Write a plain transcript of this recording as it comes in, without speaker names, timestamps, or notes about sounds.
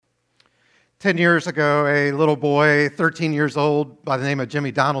10 years ago, a little boy, 13 years old, by the name of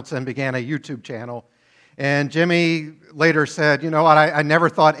Jimmy Donaldson, began a YouTube channel. And Jimmy later said, you know what, I never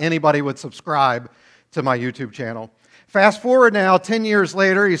thought anybody would subscribe to my YouTube channel. Fast forward now, 10 years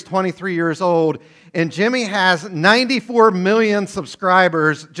later, he's 23 years old, and Jimmy has 94 million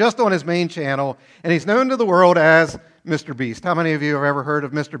subscribers just on his main channel, and he's known to the world as Mr. Beast. How many of you have ever heard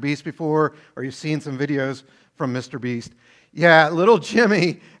of Mr. Beast before, or you've seen some videos from Mr. Beast? Yeah, little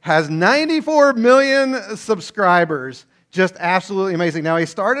Jimmy has 94 million subscribers. Just absolutely amazing. Now, he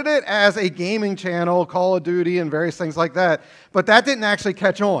started it as a gaming channel, Call of Duty and various things like that, but that didn't actually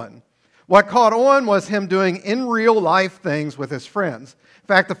catch on. What caught on was him doing in real life things with his friends. In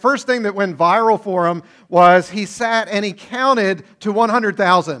fact, the first thing that went viral for him was he sat and he counted to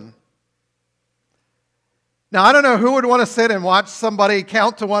 100,000. Now, I don't know who would want to sit and watch somebody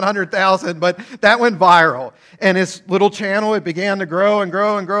count to 100,000, but that went viral. And his little channel, it began to grow and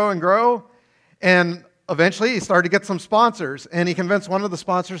grow and grow and grow. And eventually, he started to get some sponsors. And he convinced one of the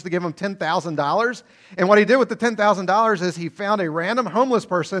sponsors to give him $10,000. And what he did with the $10,000 is he found a random homeless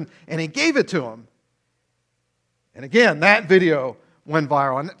person and he gave it to him. And again, that video went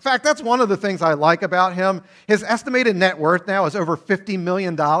viral. And in fact, that's one of the things I like about him. His estimated net worth now is over $50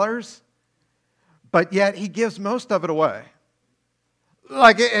 million. But yet he gives most of it away.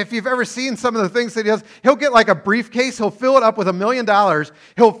 Like if you've ever seen some of the things that he does, he'll get like a briefcase, he'll fill it up with $1 million.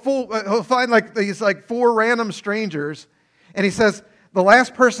 He'll find like these like 4 random strangers, and he says the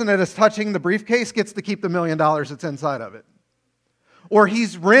last person that is touching the briefcase gets to keep the $1 million that's inside of it. Or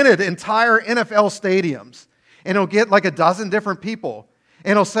he's rented entire NFL stadiums, and he'll get like a dozen different people,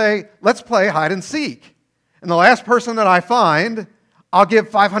 and he'll say, let's play hide and seek. And the last person that I find, I'll give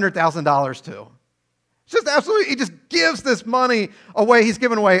 $500,000 to. Just absolutely, he just gives this money away. He's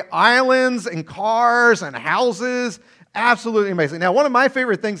given away islands and cars and houses. Absolutely amazing. Now, one of my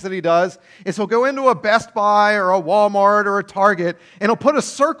favorite things that he does is he'll go into a Best Buy or a Walmart or a Target, and he'll put a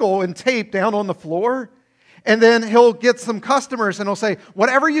circle and tape down on the floor, and then he'll get some customers, and he'll say,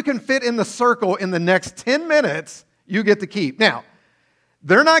 whatever you can fit in the circle in the next 10 minutes, you get to keep. Now,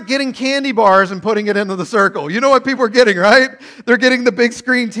 they're not getting candy bars and putting it into the circle. You know what people are getting, right? They're getting the big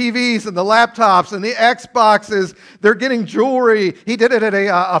screen TVs and the laptops and the Xboxes. They're getting jewelry. He did it at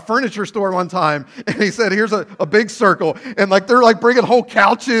a furniture store one time, and he said, here's a big circle. And like they're like bringing whole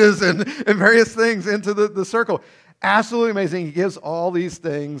couches and various things into the circle. Absolutely amazing. He gives all these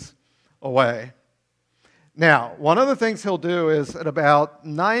things away. Now, one of the things he'll do is at about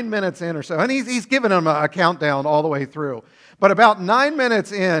 9 minutes in or so, and he's given them a countdown all the way through, but about 9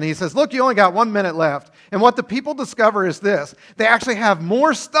 minutes in, he says, look, you only got 1 minute left. And what the people discover is this. They actually have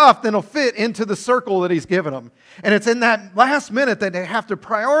more stuff than will fit into the circle that he's given them. And it's in that last minute that they have to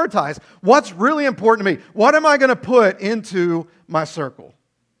prioritize what's really important to me. What am I going to put into my circle?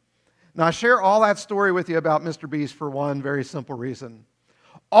 Now, I share all that story with you about Mr. Beast for one very simple reason.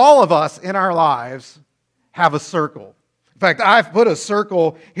 All of us in our lives have a circle. In fact, I've put a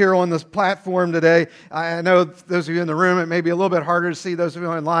circle here on this platform today. I know those of you in the room, it may be a little bit harder to see. Those of you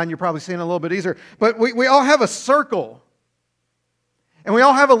online, you're probably seeing it a little bit easier. But we all have a circle. And we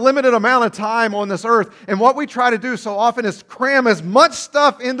all have a limited amount of time on this earth. And what we try to do so often is cram as much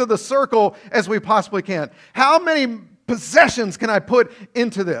stuff into the circle as we possibly can. How many possessions can I put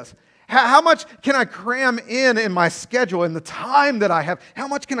into this? How much can I cram in my schedule, in the time that I have? How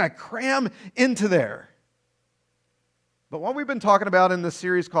much can I cram into there? But what we've been talking about in this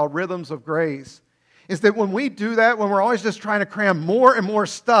series called Rhythms of Grace is that when we do that, when we're always just trying to cram more and more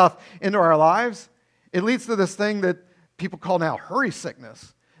stuff into our lives, it leads to this thing that people call now hurry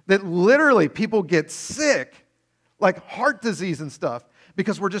sickness. That literally people get sick, like heart disease and stuff,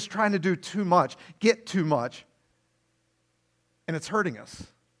 because we're just trying to do too much, get too much. And it's hurting us.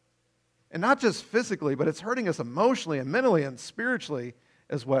 And not just physically, but it's hurting us emotionally and mentally and spiritually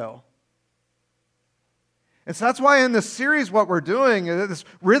as well. And so that's why in this series what we're doing, this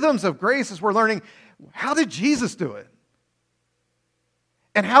Rhythms of Grace, is we're learning, how did Jesus do it?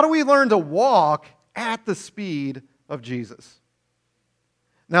 And how do we learn to walk at the speed of Jesus?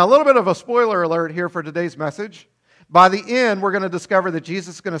 Now, a little bit of a spoiler alert here for today's message. By the end, we're going to discover that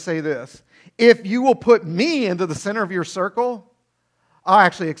Jesus is going to say this: if you will put me into the center of your circle, I'll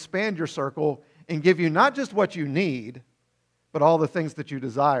actually expand your circle and give you not just what you need, but all the things that you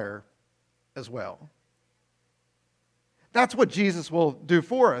desire as well. That's what Jesus will do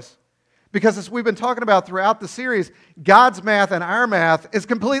for us. Because as we've been talking about throughout the series, God's math and our math is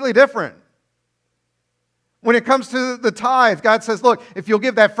completely different. When it comes to the tithe, God says, look, if you'll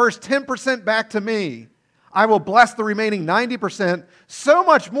give that first 10% back to me, I will bless the remaining 90% so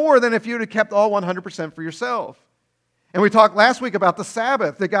much more than if you'd have kept all 100% for yourself. And we talked last week about the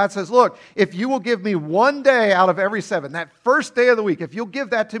Sabbath, that God says, look, if you will give me one day out of every seven, that first day of the week, if you'll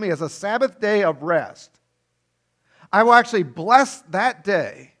give that to me as a Sabbath day of rest, I will actually bless that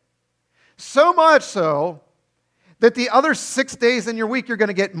day. So much so that the other 6 days in your week, you're going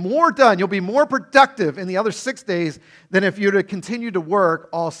to get more done. You'll be more productive in the other 6 days than if you were to continue to work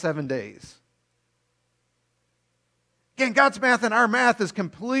all 7 days. Again, God's math and our math is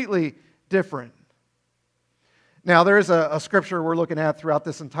completely different. Now, there is a scripture we're looking at throughout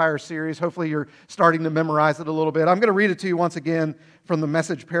this entire series. Hopefully, you're starting to memorize it a little bit. I'm going to read it to you once again from the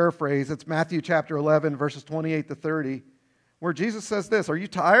Message paraphrase. It's Matthew chapter 11, verses 28 to 30, where Jesus says this, "Are you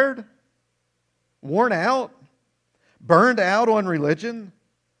tired? Worn out? Burned out on religion?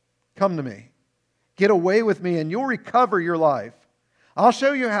 Come to me. Get away with me, and you'll recover your life. I'll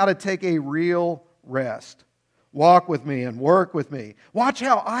show you how to take a real rest. Walk with me and work with me. Watch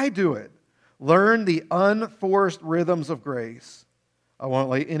how I do it. Learn the unforced rhythms of grace. I won't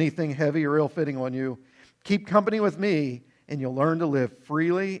lay anything heavy or ill-fitting on you. Keep company with me, and you'll learn to live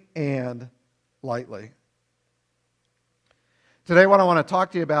freely and lightly." Today, what I want to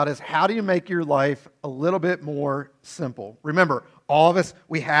talk to you about is how do you make your life a little bit more simple? Remember, all of us,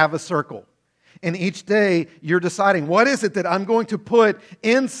 we have a circle. And each day, you're deciding, what is it that I'm going to put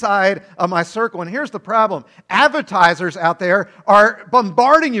inside of my circle? And here's the problem. Advertisers out there are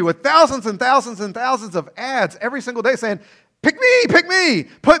bombarding you with thousands and thousands and thousands of ads every single day saying, pick me,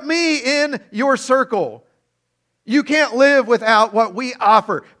 put me in your circle. You can't live without what we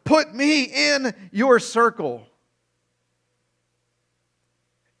offer. Put me in your circle.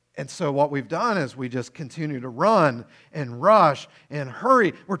 And so what we've done is we just continue to run and rush and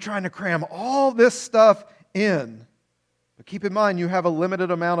hurry. We're trying to cram all this stuff in. But keep in mind, you have a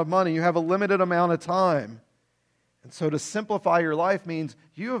limited amount of money. You have a limited amount of time. And so to simplify your life means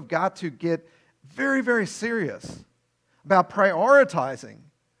you have got to get very, very serious about prioritizing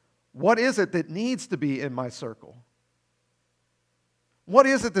what is it that needs to be in my circle. What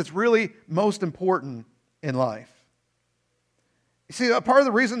is it that's really most important in life? You see, a part of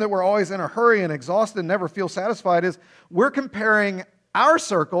the reason that we're always in a hurry and exhausted and never feel satisfied is we're comparing our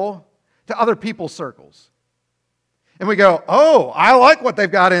circle to other people's circles. And we go, oh, I like what they've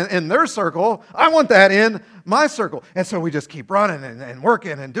got in their circle. I want that in my circle. And so we just keep running and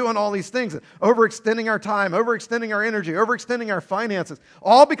working and doing all these things, overextending our time, overextending our energy, overextending our finances,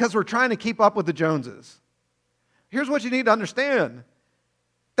 all because we're trying to keep up with the Joneses. Here's what you need to understand.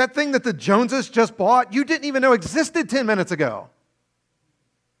 That thing that the Joneses just bought, you didn't even know existed 10 minutes ago.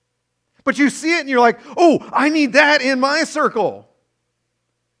 But you see it and you're like, oh, I need that in my circle.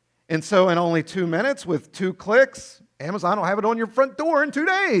 And so in only 2 minutes with 2 clicks, Amazon will have it on your front door in 2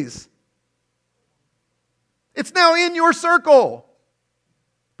 days. It's now in your circle.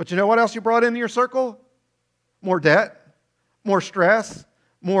 But you know what else you brought into your circle? More debt, more stress,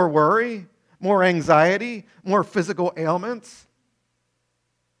 more worry, more anxiety, more physical ailments.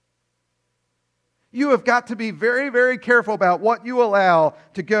 You have got to be very, very careful about what you allow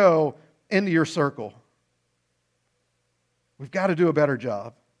to go into your circle. We've got to do a better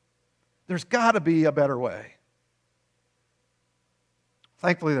job. There's got to be a better way.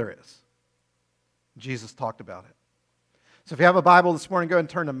 Thankfully, there is. Jesus talked about it. So if you have a Bible this morning, go ahead and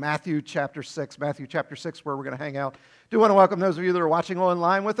turn to Matthew chapter 6. Matthew chapter 6, where we're going to hang out. Do want to welcome those of you that are watching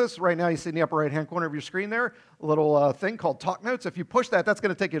online with us. Right now, you see in the upper right-hand corner of your screen there, a little thing called Talk Notes. If you push that, that's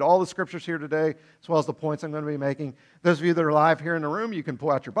going to take you to all the scriptures here today, as well as the points I'm going to be making. Those of you that are live here in the room, you can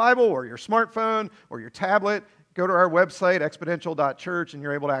pull out your Bible or your smartphone or your tablet. Go to our website, exponential.church, and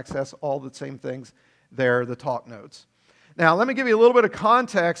you're able to access all the same things there, the Talk Notes. Now, let me give you a little bit of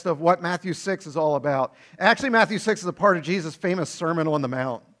context of what Matthew 6 is all about. Actually, Matthew 6 is a part of Jesus' famous Sermon on the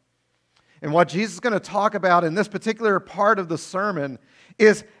Mount. And what Jesus is going to talk about in this particular part of the sermon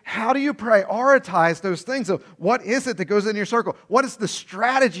is how do you prioritize those things of what is it that goes in your circle? What is the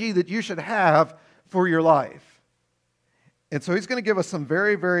strategy that you should have for your life? And so he's going to give us some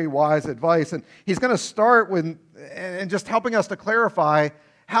very, very wise advice. And he's going to start with and just helping us to clarify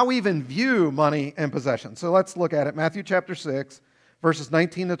how we even view money and possessions. So let's look at it. Matthew chapter 6, verses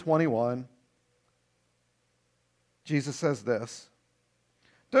 19 to 21. Jesus says this,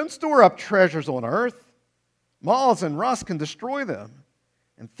 "Don't store up treasures on earth. Moths and rust can destroy them,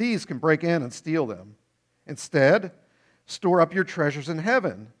 and thieves can break in and steal them. Instead, store up your treasures in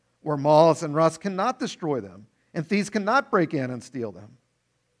heaven, where moths and rust cannot destroy them, and thieves cannot break in and steal them.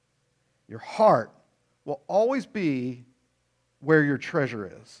 Your heart will always be where your treasure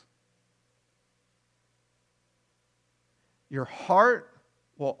is." Your heart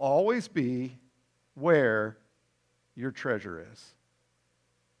will always be where your treasure is.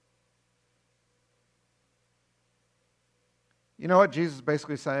 You know what Jesus is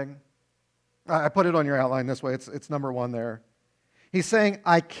basically saying? I put it on your outline this way. It's number 1 there. He's saying,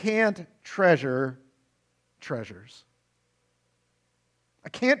 I can't treasure treasures. I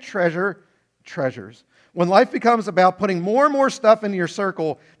can't treasure treasures. When life becomes about putting more and more stuff into your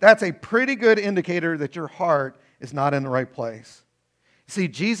circle, that's a pretty good indicator that your heart is not in the right place. See,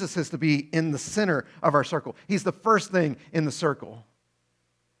 Jesus is to be in the center of our circle. He's the first thing in the circle.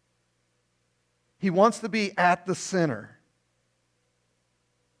 He wants to be at the center.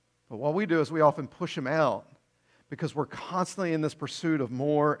 But what we do is we often push him out because we're constantly in this pursuit of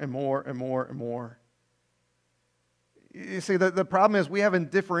more and more and more and more. You see, the problem is we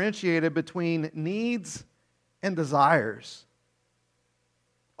haven't differentiated between needs and desires.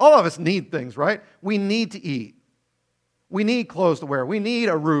 All of us need things, right? We need to eat. We need clothes to wear. We need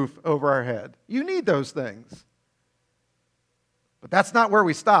a roof over our head. You need those things. But that's not where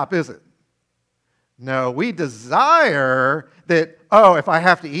we stop, is it? No, we desire that, if I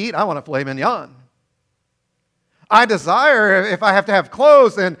have to eat, I want a filet mignon. I desire if I have to have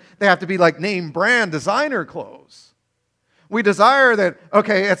clothes, then they have to be like name brand designer clothes. We desire that,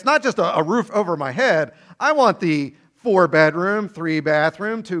 it's not just a roof over my head. I want the 4-bedroom,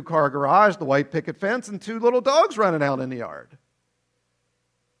 3-bathroom, 2-car garage, the white picket fence, and 2 little dogs running out in the yard.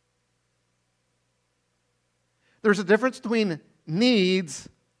 There's a difference between needs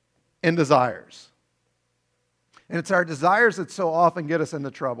and desires. And it's our desires that so often get us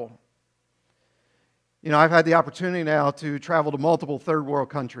into trouble. I've had the opportunity now to travel to multiple third world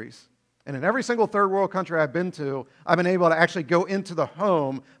countries. And in every single third world country I've been to, I've been able to actually go into the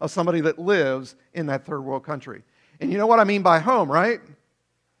home of somebody that lives in that third world country. And you know what I mean by home, right?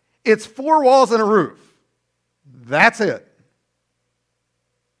 It's 4 walls and a roof. That's it.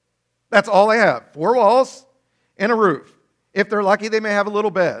 That's all they have. 4 walls and a roof. If they're lucky, they may have a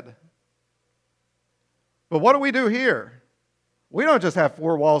little bed. But what do we do here? We don't just have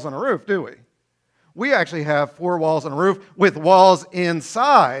 4 walls and a roof, do we? We actually have 4 walls and a roof with walls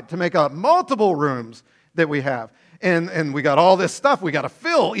inside to make up multiple rooms that we have. And we got all this stuff. We got to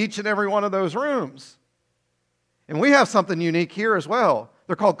fill each and every one of those rooms. And we have something unique here as well.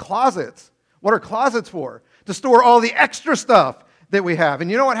 They're called closets. What are closets for? To store all the extra stuff that we have. And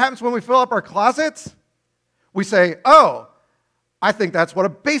you know what happens when we fill up our closets? We say, I think that's what a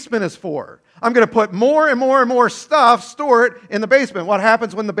basement is for. I'm going to put more and more and more stuff, store it in the basement. What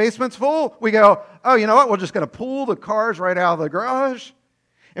happens when the basement's full? We go, you know what? We're just going to pull the cars right out of the garage,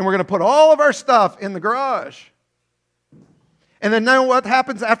 and we're going to put all of our stuff in the garage. And then know what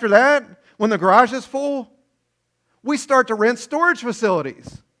happens after that? When the garage is full, we start to rent storage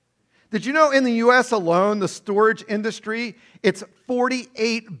facilities. Did you know in the U.S. alone, the storage industry, it's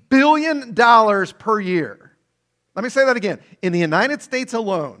 $48 billion per year. Let me say that again. In the United States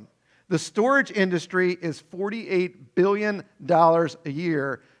alone, the storage industry is $48 billion a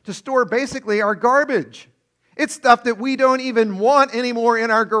year to store basically our garbage. It's stuff that we don't even want anymore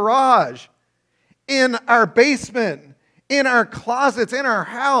in our garage, in our basement, in our closets, in our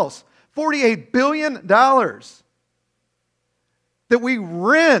house. $48 billion that we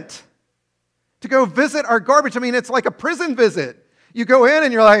rent to go visit our garbage. I mean, it's like a prison visit. You go in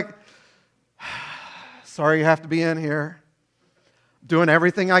and you're like, sorry you have to be in here. Doing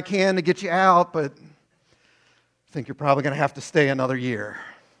everything I can to get you out, but I think you're probably going to have to stay another year.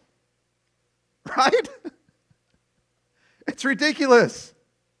 Right? It's ridiculous.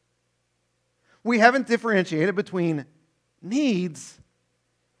 We haven't differentiated between needs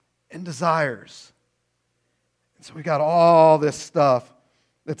and desires. And so we got all this stuff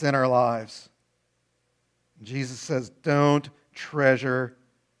that's in our lives. Jesus says, don't treasure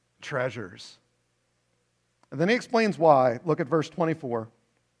treasures. And then he explains why. Look at verse 24. It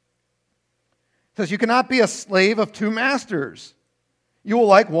says, you cannot be a slave of 2 masters. You will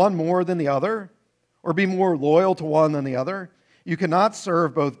like one more than the other, or be more loyal to one than the other. You cannot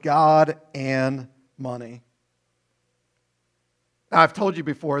serve both God and money. Now, I've told you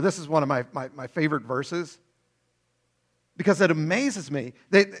before, this is one of my favorite verses, because it amazes me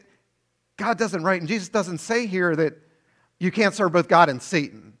that God doesn't write, and Jesus doesn't say here that you can't serve both God and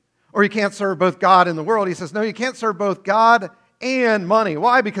Satan. Or you can't serve both God and the world. He says, no, you can't serve both God and money.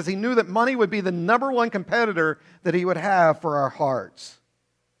 Why? Because he knew that money would be the number 1 competitor that he would have for our hearts.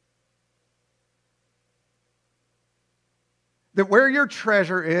 That where your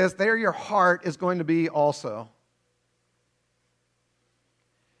treasure is, there your heart is going to be also.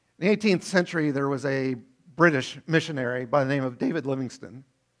 In the 18th century, there was a British missionary by the name of David Livingstone.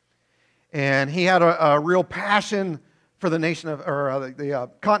 And he had a real passion for the nation of, or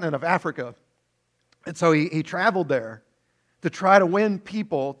the continent of Africa. And so he traveled there to try to win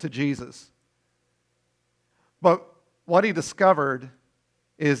people to Jesus. But what he discovered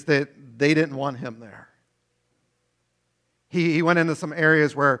is that they didn't want him there. He went into some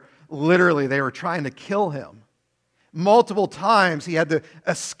areas where literally they were trying to kill him. Multiple times he had to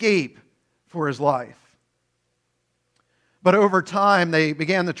escape for his life. But over time, they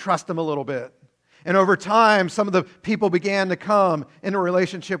began to trust him a little bit. And over time, some of the people began to come into a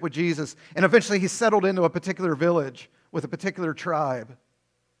relationship with Jesus. And eventually he settled into a particular village with a particular tribe.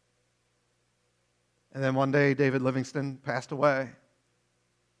 And then one day, David Livingstone passed away.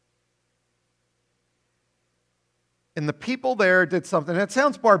 And the people there did something. And it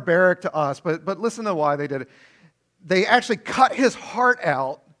sounds barbaric to us, but listen to why they did it. They actually cut his heart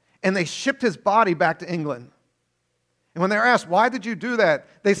out, and they shipped his body back to England. And when they were asked, why did you do that?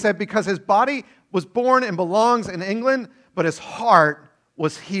 They said, because his body was born and belongs in England, but his heart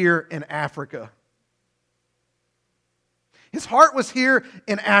was here in Africa. His heart was here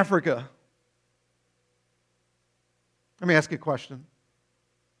in Africa. Let me ask you a question.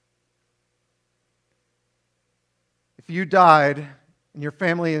 If you died and your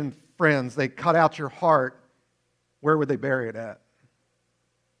family and friends, they cut out your heart, where would they bury it at?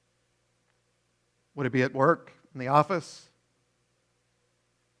 Would it be at work, in the office?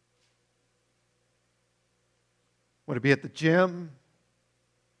 Would it be at the gym?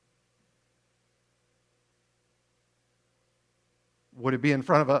 Would it be in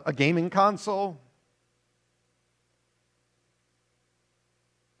front of a gaming console?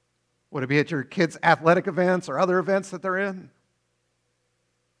 Would it be at your kids' athletic events or other events that they're in?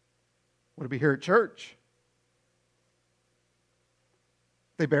 Would it be here at church?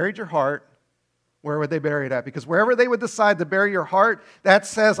 If they buried your heart, where would they bury it at? Because wherever they would decide to bury your heart, that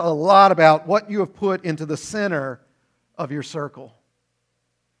says a lot about what you have put into the center of your circle.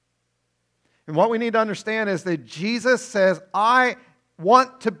 And what we need to understand is that Jesus says, I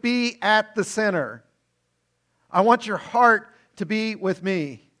want to be at the center. I want your heart to be with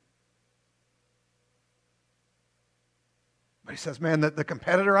me. But he says, man, the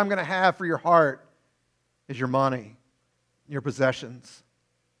competitor I'm going to have for your heart is your money, your possessions.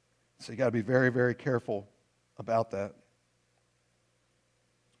 So you got to be very, very careful about that.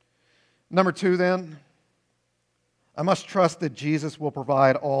 Number 2 then, I must trust that Jesus will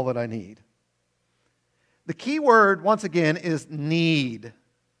provide all that I need. The key word, once again, is need.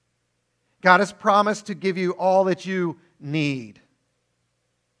 God has promised to give you all that you need.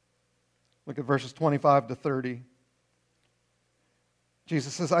 Look at verses 25 to 30.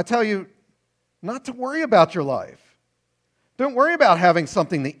 Jesus says, I tell you not to worry about your life. Don't worry about having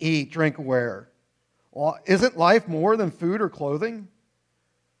something to eat, drink, or wear. Well, isn't life more than food or clothing?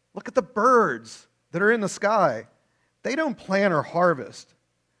 Look at the birds that are in the sky. They don't plant or harvest.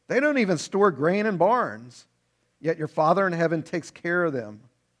 They don't even store grain in barns. Yet your Father in heaven takes care of them.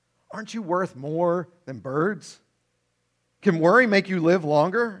 Aren't you worth more than birds? Can worry make you live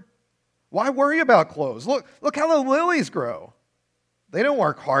longer? Why worry about clothes? Look how the lilies grow. They don't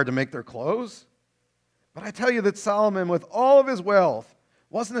work hard to make their clothes. But I tell you that Solomon, with all of his wealth,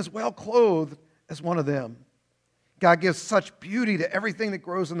 wasn't as well clothed as one of them. God gives such beauty to everything that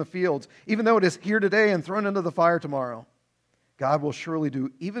grows in the fields, even though it is here today and thrown into the fire tomorrow. God will surely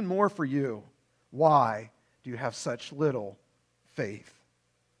do even more for you. Why do you have such little faith?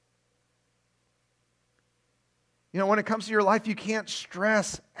 You know, when it comes to your life, you can't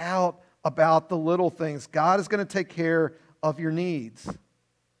stress out about the little things. God is going to take care of your needs.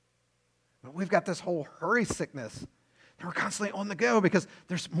 But we've got this whole hurry sickness. We're constantly on the go because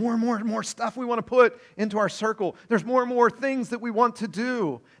there's more and more and more stuff we want to put into our circle. There's more and more things that we want to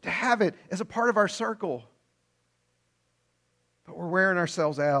do to have it as a part of our circle. But we're wearing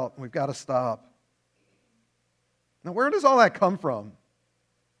ourselves out, and we've got to stop. Now, where does all that come from?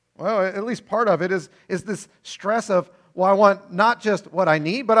 Well, at least part of it is this stress of, well, I want not just what I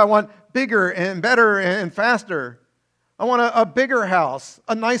need, but I want bigger and better and faster. I want a bigger house,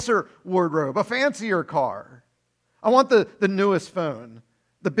 a nicer wardrobe, a fancier car. I want the newest phone,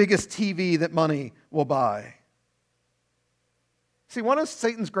 the biggest TV that money will buy. See, one of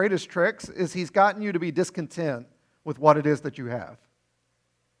Satan's greatest tricks is he's gotten you to be discontent with what it is that you have.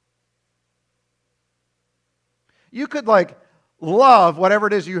 You could love whatever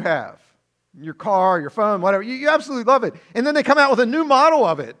it is you have. Your car, your phone, whatever. You absolutely love it. And then they come out with a new model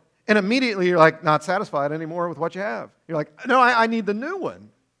of it. And immediately you're not satisfied anymore with what you have. You're like, no, I need the new one.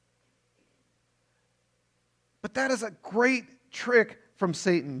 But that is a great trick from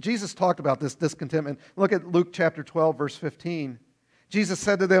Satan. Jesus talked about this discontentment. Look at Luke chapter 12, verse 15. Jesus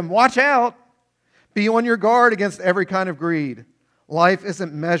said to them, watch out. Be on your guard against every kind of greed. Life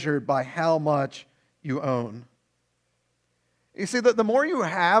isn't measured by how much you own. You see, the more you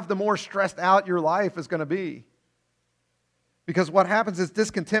have, the more stressed out your life is going to be. Because what happens is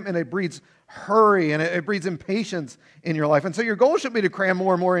discontentment, it breeds hurry and it breeds impatience in your life. And so your goal should be to cram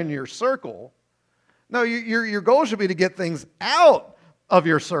more and more into your circle. No, your goal should be to get things out of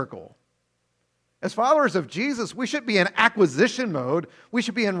your circle. As followers of Jesus, we should be in acquisition mode. We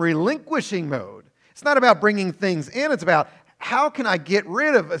should be in relinquishing mode. It's not about bringing things in. It's about how can I get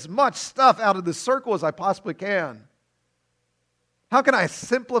rid of as much stuff out of the circle as I possibly can? How can I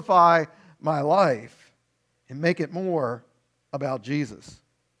simplify my life and make it more about Jesus?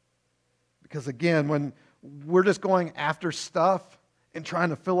 Because again, when we're just going after stuff and trying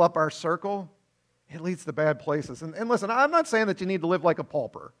to fill up our circle, it leads to bad places. And listen, I'm not saying that you need to live like a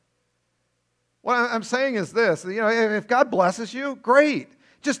pauper. What I'm saying is this, if God blesses you, great.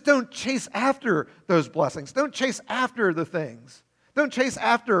 Just don't chase after those blessings. Don't chase after the things. Don't chase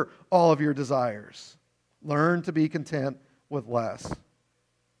after all of your desires. Learn to be content with less.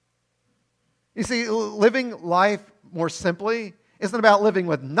 You see, living life more simply isn't about living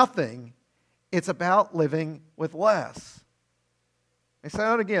with nothing. It's about living with less. I say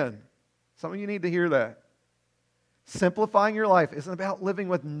that again. Some of you need to hear that. Simplifying your life isn't about living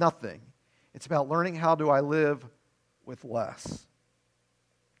with nothing. It's about learning how do I live with less.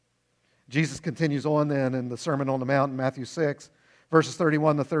 Jesus continues on then in the Sermon on the Mount in Matthew 6, verses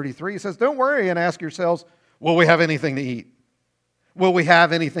 31 to 33. He says, don't worry and ask yourselves, will we have anything to eat? Will we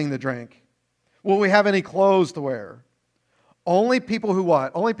have anything to drink? Will we have any clothes to wear? Only people who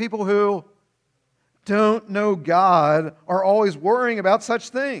what? Only people who don't know God are always worrying about such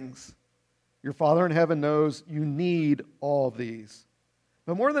things. Your Father in heaven knows you need all of these.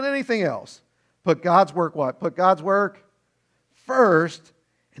 But more than anything else, put God's work what? Put God's work first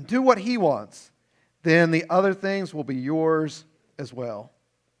and do what He wants. Then the other things will be yours as well.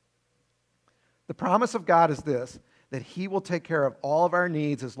 The promise of God is this, that He will take care of all of our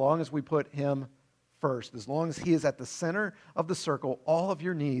needs as long as we put Him first. As long as He is at the center of the circle, all of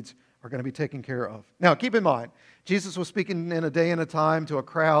your needs are going to be taken care of. Now, keep in mind, Jesus was speaking in a day and a time to a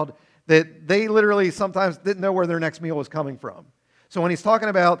crowd that they literally sometimes didn't know where their next meal was coming from. So when He's talking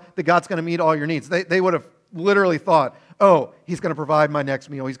about that God's going to meet all your needs, they would have literally thought, oh, He's going to provide my next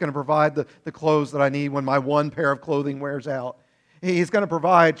meal. He's going to provide the clothes that I need when my one pair of clothing wears out. He's going to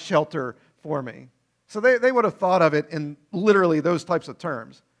provide shelter for me. So they would have thought of it in literally those types of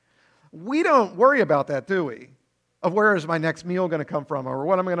terms. We don't worry about that, do we? Of where is my next meal going to come from or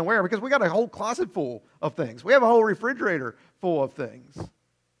what I'm going to wear, because we got a whole closet full of things. We have a whole refrigerator full of things.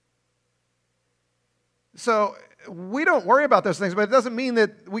 So we don't worry about those things, but it doesn't mean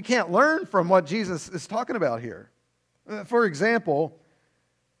that we can't learn from what Jesus is talking about here. For example,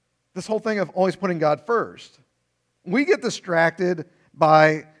 this whole thing of always putting God first. We get distracted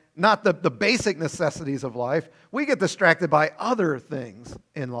by not the basic necessities of life. We get distracted by other things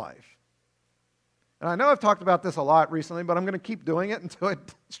in life. And I know I've talked about this a lot recently, but I'm going to keep doing it until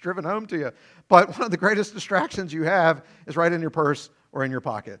it's driven home to you. But one of the greatest distractions you have is right in your purse or in your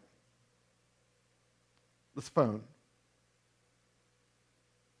pocket. This phone.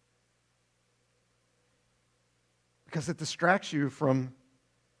 Because it distracts you from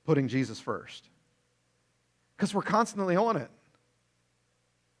putting Jesus first. Because we're constantly on it.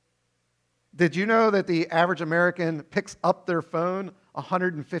 Did you know that the average American picks up their phone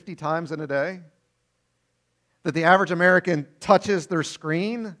 150 times in a day? That the average American touches their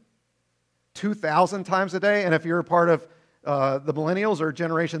screen 2,000 times a day? And if you're a part of the millennials or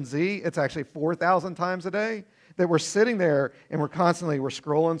Generation Z, it's actually 4,000 times a day. That we're sitting there and we're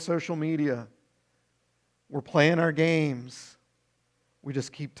scrolling social media. We're playing our games. We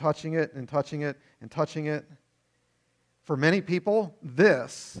just keep touching it and touching it and touching it. For many people,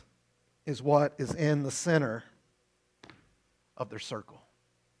 this is what is in the center of their circle.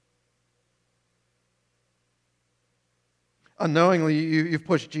 Unknowingly, you've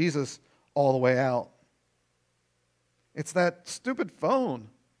pushed Jesus all the way out. It's that stupid phone.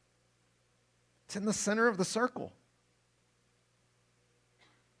 It's in the center of the circle.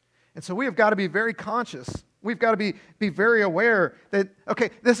 And so we have got to be very conscious. We've got to be very aware that, okay,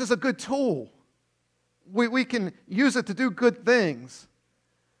 this is a good tool. We can use it to do good things.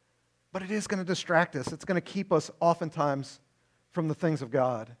 But it is going to distract us. It's going to keep us oftentimes from the things of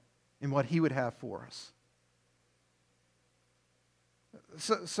God and what He would have for us.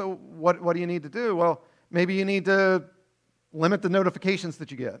 So what do you need to do? Well, maybe you need to limit the notifications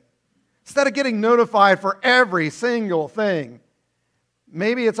that you get. Instead of getting notified for every single thing,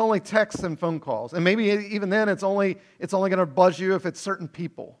 maybe it's only texts and phone calls. And maybe even then it's only going to buzz you if it's certain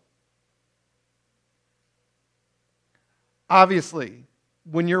people. Obviously,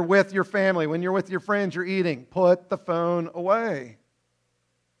 when you're with your family, when you're with your friends, you're eating, put the phone away.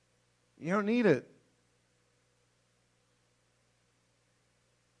 You don't need it.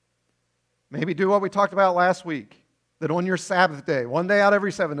 Maybe do what we talked about last week, that on your Sabbath day, one day out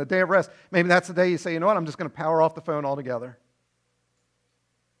every 7, a day of rest, maybe that's the day you say, you know what, I'm just going to power off the phone altogether.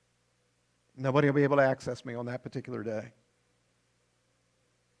 Nobody will be able to access me on that particular day.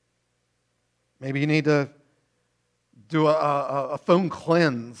 Maybe you need to do a phone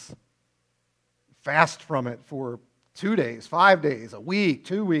cleanse, fast from it for 2 days, 5 days, a week,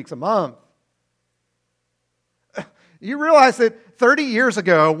 2 weeks, a month. You realize that 30 years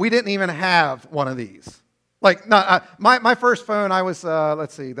ago, we didn't even have one of these. Like, my first phone, I was,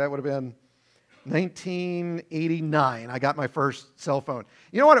 let's see, that would have been 1989. I got my first cell phone.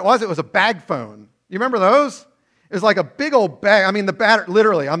 You know what it was? It was a bag phone. You remember those? It was like a big old bag. I mean, the battery,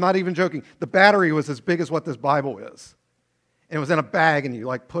 literally, I'm not even joking. The battery was as big as what this Bible is. And it was in a bag, and you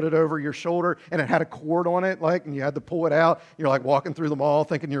like put it over your shoulder, and it had a cord on it, like, and you had to pull it out. You're like walking through the mall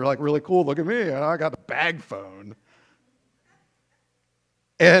thinking you're like really cool. Look at me, I got a bag phone.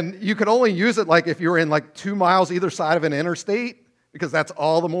 And you could only use it like if you were in like 2 miles either side of an interstate, because that's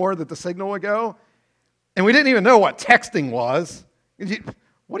all the more that the signal would go. And we didn't even know what texting was.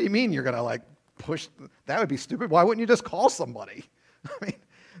 What do you mean you're going to like push? That would be stupid. Why wouldn't you just call somebody? I mean,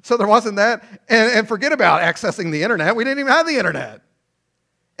 so there wasn't that. And forget about accessing the internet. We didn't even have the internet.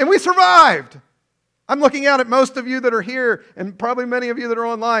 And we survived. I'm looking out at most of you that are here and probably many of you that are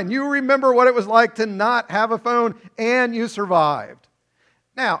online. You remember what it was like to not have a phone, and you survived.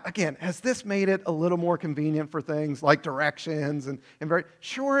 Now, again, has this made it a little more convenient for things like directions and very?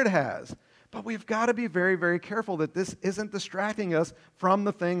 Sure it has. But we've got to be very, very careful that this isn't distracting us from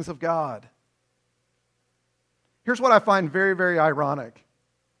the things of God. Here's what I find very, very ironic.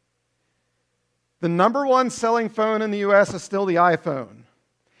 The number one selling phone in the U.S. is still the iPhone.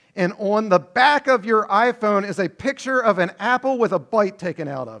 And on the back of your iPhone is a picture of an apple with a bite taken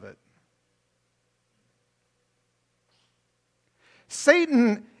out of it.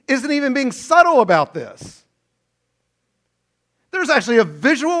 Satan isn't even being subtle about this. There's actually a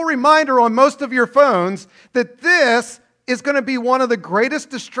visual reminder on most of your phones that this is going to be one of the greatest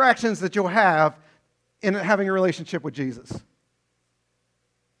distractions that you'll have in having a relationship with Jesus.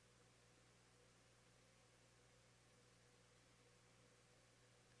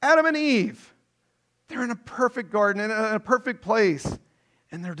 Adam and Eve, they're in a perfect garden, in a perfect place,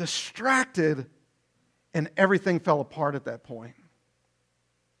 and they're distracted, and everything fell apart at that point.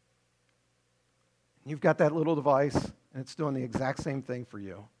 You've got that little device, and it's doing the exact same thing for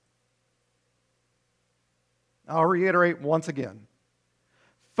you. I'll reiterate once again.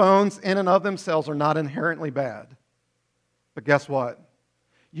 Phones in and of themselves are not inherently bad. But guess what?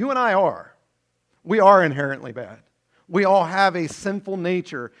 You and I are. We are inherently bad. We all have a sinful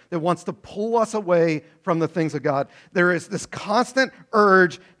nature that wants to pull us away from the things of God. There is this constant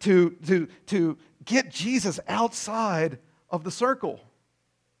urge to get Jesus outside of the circle.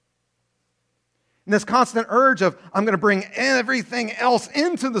 And this constant urge of, I'm going to bring everything else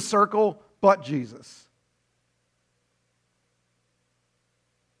into the circle but Jesus.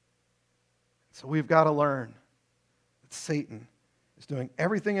 So we've got to learn that Satan is doing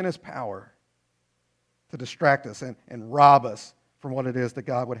everything in his power to distract us and rob us from what it is that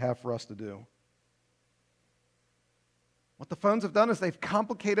God would have for us to do. What the phones have done is they've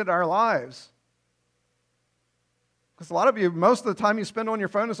complicated our lives. Because a lot of you, most of the time you spend on your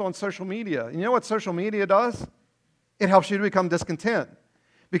phone is on social media. You know what social media does? It helps you to become discontent.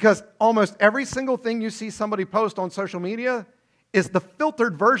 Because almost every single thing you see somebody post on social media is the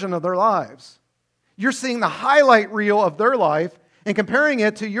filtered version of their lives. You're seeing the highlight reel of their life and comparing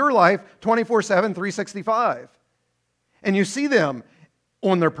it to your life 24/7, 365. And you see them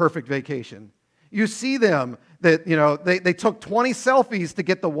on their perfect vacation. You see them that, they took 20 selfies to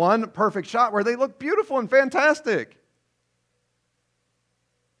get the one perfect shot where they look beautiful and fantastic.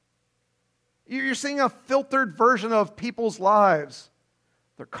 You're seeing a filtered version of people's lives,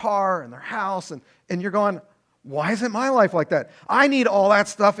 their car and their house, and you're going, why isn't my life like that? I need all that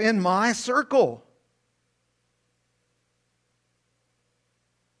stuff in my circle.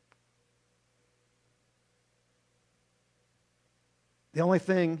 The only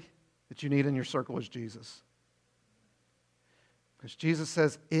thing that you need in your circle is Jesus. Because Jesus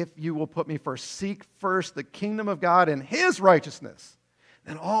says, if you will put me first, seek first the kingdom of God and His righteousness,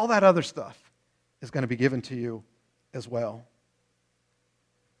 then all that other stuff is going to be given to you as well.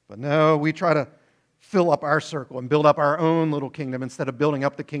 But no, we try to fill up our circle and build up our own little kingdom instead of building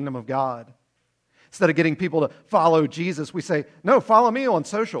up the kingdom of God. Instead of getting people to follow Jesus, we say, no, follow me on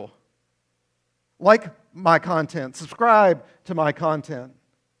social. Like my content, subscribe to my content.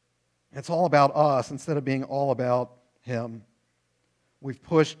 It's all about us instead of being all about Him. We've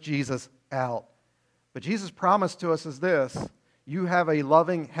pushed Jesus out. But Jesus' promise to us is this. You have a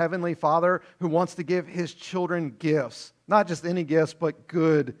loving Heavenly Father who wants to give His children gifts. Not just any gifts, but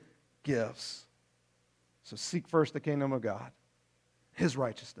good gifts. So seek first the kingdom of God, His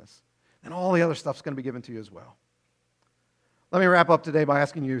righteousness, and all the other stuff's going to be given to you as well. Let me wrap up today by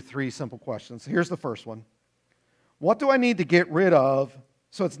asking you 3 simple questions. Here's the first one. What do I need to get rid of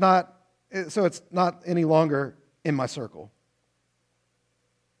so it's not any longer in my circle?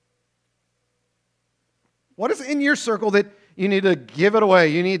 What is in your circle that you need to give it away,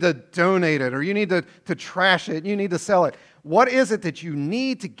 you need to donate it, or you need to trash it, you need to sell it? What is it that you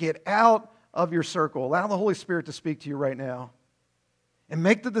need to get out of your circle? Allow the Holy Spirit to speak to you right now. And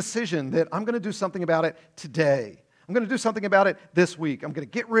make the decision that I'm going to do something about it today. I'm going to do something about it this week. I'm going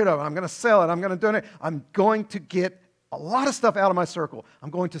to get rid of it. I'm going to sell it. I'm going to donate. I'm going to get a lot of stuff out of my circle. I'm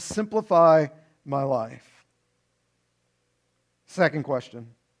going to simplify my life. Second question.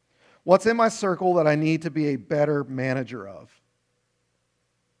 What's in my circle that I need to be a better manager of?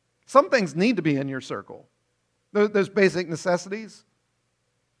 Some things need to be in your circle. Those basic necessities.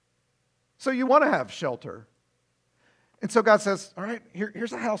 So you want to have shelter. And so God says, all right,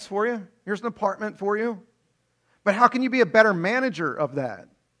 here's a house for you. Here's an apartment for you. But how can you be a better manager of that?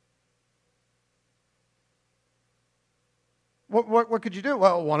 What could you do?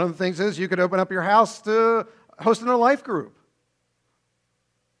 Well, one of the things is you could open up your house to hosting a life group.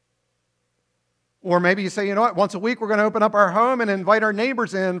 Or maybe you say, you know what, once a week we're going to open up our home and invite our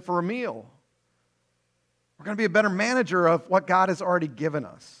neighbors in for a meal. We're going to be a better manager of what God has already given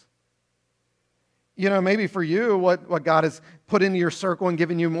us. You know, maybe for you, what God has put into your circle and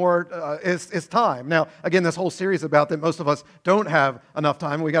given you more is time. Now, again, this whole series is about that most of us don't have enough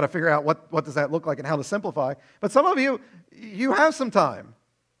time. We got to figure out what does that look like and how to simplify. But some of you have some time.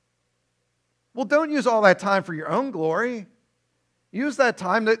 Well, don't use all that time for your own glory. Use that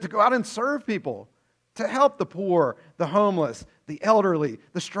time to go out and serve people, to help the poor, the homeless, the elderly,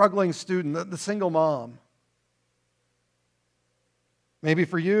 the struggling student, the single mom. Maybe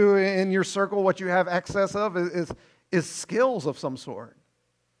for you in your circle, what you have excess of is skills of some sort.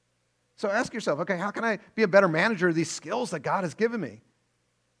 So ask yourself, okay, how can I be a better manager of these skills that God has given me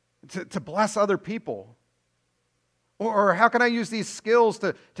to bless other people? Or how can I use these skills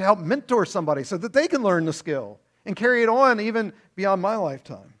to help mentor somebody so that they can learn the skill and carry it on even beyond my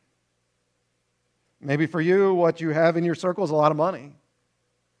lifetime? Maybe for you, what you have in your circle is a lot of money.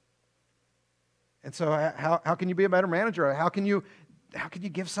 And so how can you be a better manager? How can you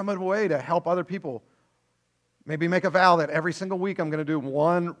give some of it away to help other people? Maybe make a vow that every single week I'm going to do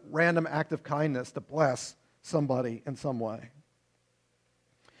one random act of kindness to bless somebody in some way.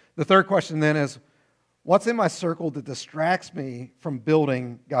 The third question then is, what's in my circle that distracts me from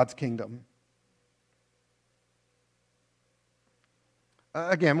building God's kingdom?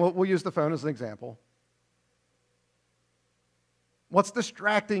 Again, we'll use the phone as an example. What's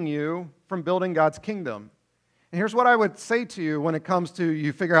distracting you from building God's kingdom? And here's what I would say to you when it comes to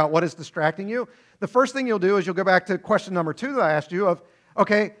you figure out what is distracting you. The first thing you'll do is you'll go back to question number 2 that I asked you of,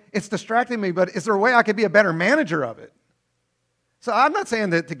 okay, it's distracting me, but is there a way I could be a better manager of it? So I'm not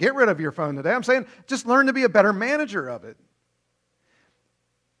saying that to get rid of your phone today. I'm saying just learn to be a better manager of it.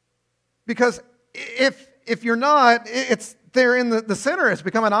 Because if you're not, it's there in the center. It's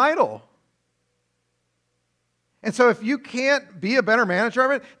become an idol. And so if you can't be a better manager of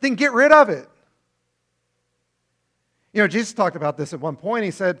it, then get rid of it. You know, Jesus talked about this at one point.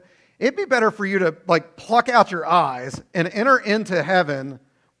 He said, it'd be better for you to pluck out your eyes and enter into heaven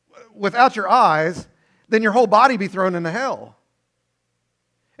without your eyes than your whole body be thrown into hell.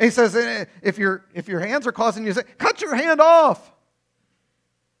 And he says, if your hands are causing you to say, cut your hand off.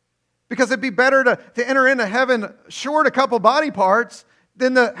 Because it'd be better to enter into heaven short a couple body parts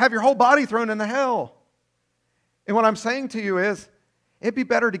than to have your whole body thrown into hell. And what I'm saying to you is, it'd be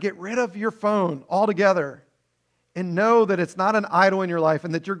better to get rid of your phone altogether and know that it's not an idol in your life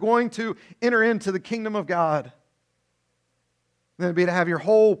and that you're going to enter into the kingdom of God than it'd be to have your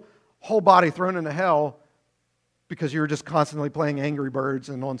whole body thrown into hell because you were just constantly playing Angry Birds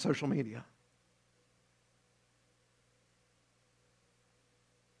and on social media.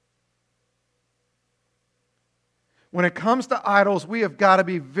 When it comes to idols, we have got to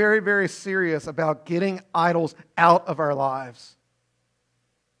be very, very serious about getting idols out of our lives.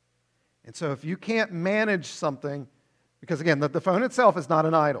 And so if you can't manage something, because again, the phone itself is not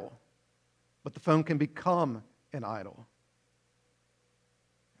an idol, but the phone can become an idol.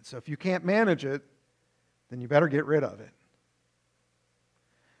 And so if you can't manage it, then you better get rid of it.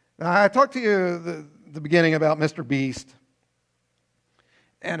 Now, I talked to you the beginning about Mr. Beast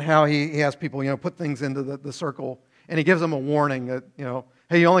and how he has people, put things into the circle, and he gives them a warning that,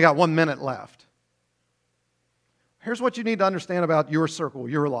 hey, you only got 1 minute left. Here's what you need to understand about your circle,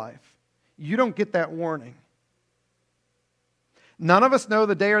 your life. You don't get that warning. None of us know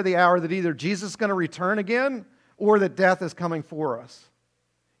the day or the hour that either Jesus is going to return again or that death is coming for us.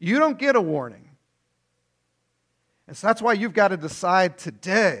 You don't get a warning. And so that's why you've got to decide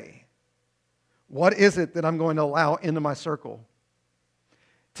today, what is it that I'm going to allow into my circle?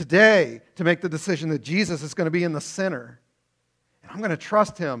 Today, to make the decision that Jesus is going to be in the center. And I'm going to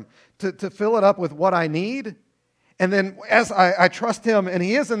trust Him to fill it up with what I need. And then as I trust Him and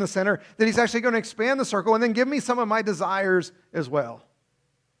He is in the center, that He's actually going to expand the circle and then give me some of my desires as well.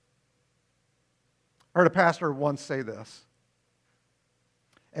 I heard a pastor once say this.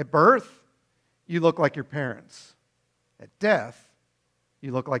 At birth, you look like your parents. At death,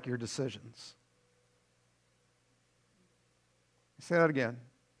 you look like your decisions. Say that again.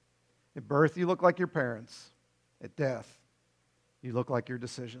 At birth, you look like your parents. At death, you look like your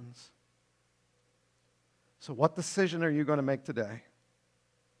decisions. So what decision are you going to make today?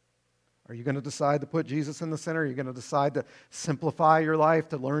 Are you going to decide to put Jesus in the center? Are you going to decide to simplify your life,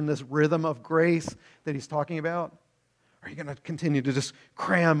 to learn this rhythm of grace that He's talking about? Are you going to continue to just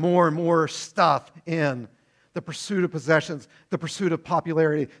cram more and more stuff in? The pursuit of possessions, the pursuit of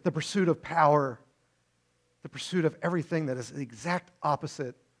popularity, the pursuit of power, the pursuit of everything that is the exact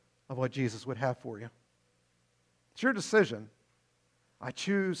opposite of what Jesus would have for you. It's your decision. I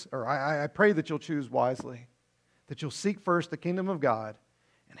pray that you'll choose wisely, that you'll seek first the kingdom of God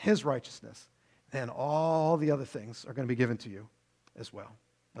and His righteousness, then all the other things are going to be given to you as well.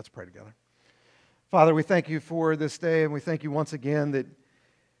 Let's pray together. Father, we thank You for this day, and we thank You once again that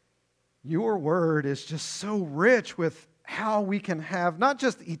Your word is just so rich with how we can have not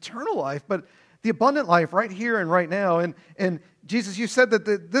just eternal life, but the abundant life right here and right now. And Jesus, You said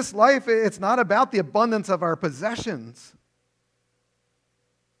that this life, it's not about the abundance of our possessions.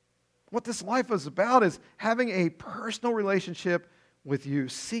 What this life is about is having a personal relationship with You,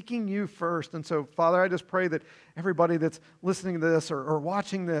 seeking You first. And so, Father, I just pray that everybody that's listening to this or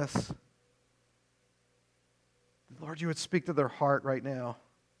watching this, Lord, You would speak to their heart right now.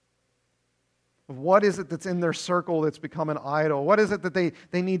 What is it that's in their circle that's become an idol? What is it that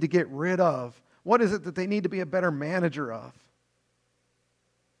they need to get rid of? What is it that they need to be a better manager of?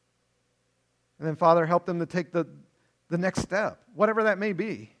 And then, Father, help them to take the next step, whatever that may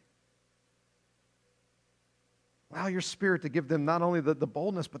be. Allow Your Spirit to give them not only the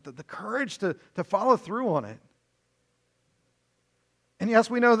boldness, but the courage to follow through on it. And yes,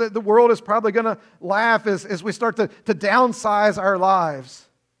 we know that the world is probably going to laugh as we start to downsize our lives.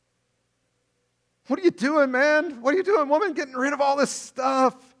 What are you doing, man? What are you doing, woman? Getting rid of all this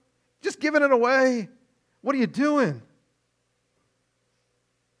stuff. Just giving it away. What are you doing?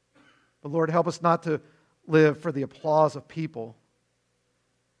 But Lord, help us not to live for the applause of people.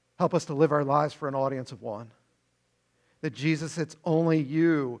 Help us to live our lives for an audience of one. That Jesus, it's only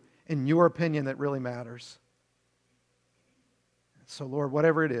You and Your opinion that really matters. So Lord,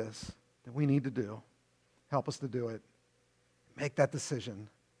 whatever it is that we need to do, help us to do it. Make that decision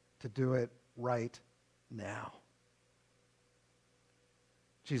to do it right now.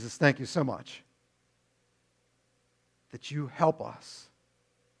 Jesus, thank You so much that You help us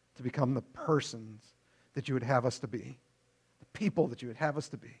to become the persons that You would have us to be, the people that You would have us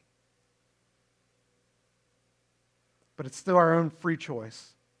to be. But it's still our own free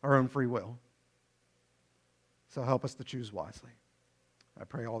choice, our own free will. So help us to choose wisely. I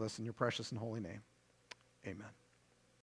pray all this in Your precious and holy name. Amen.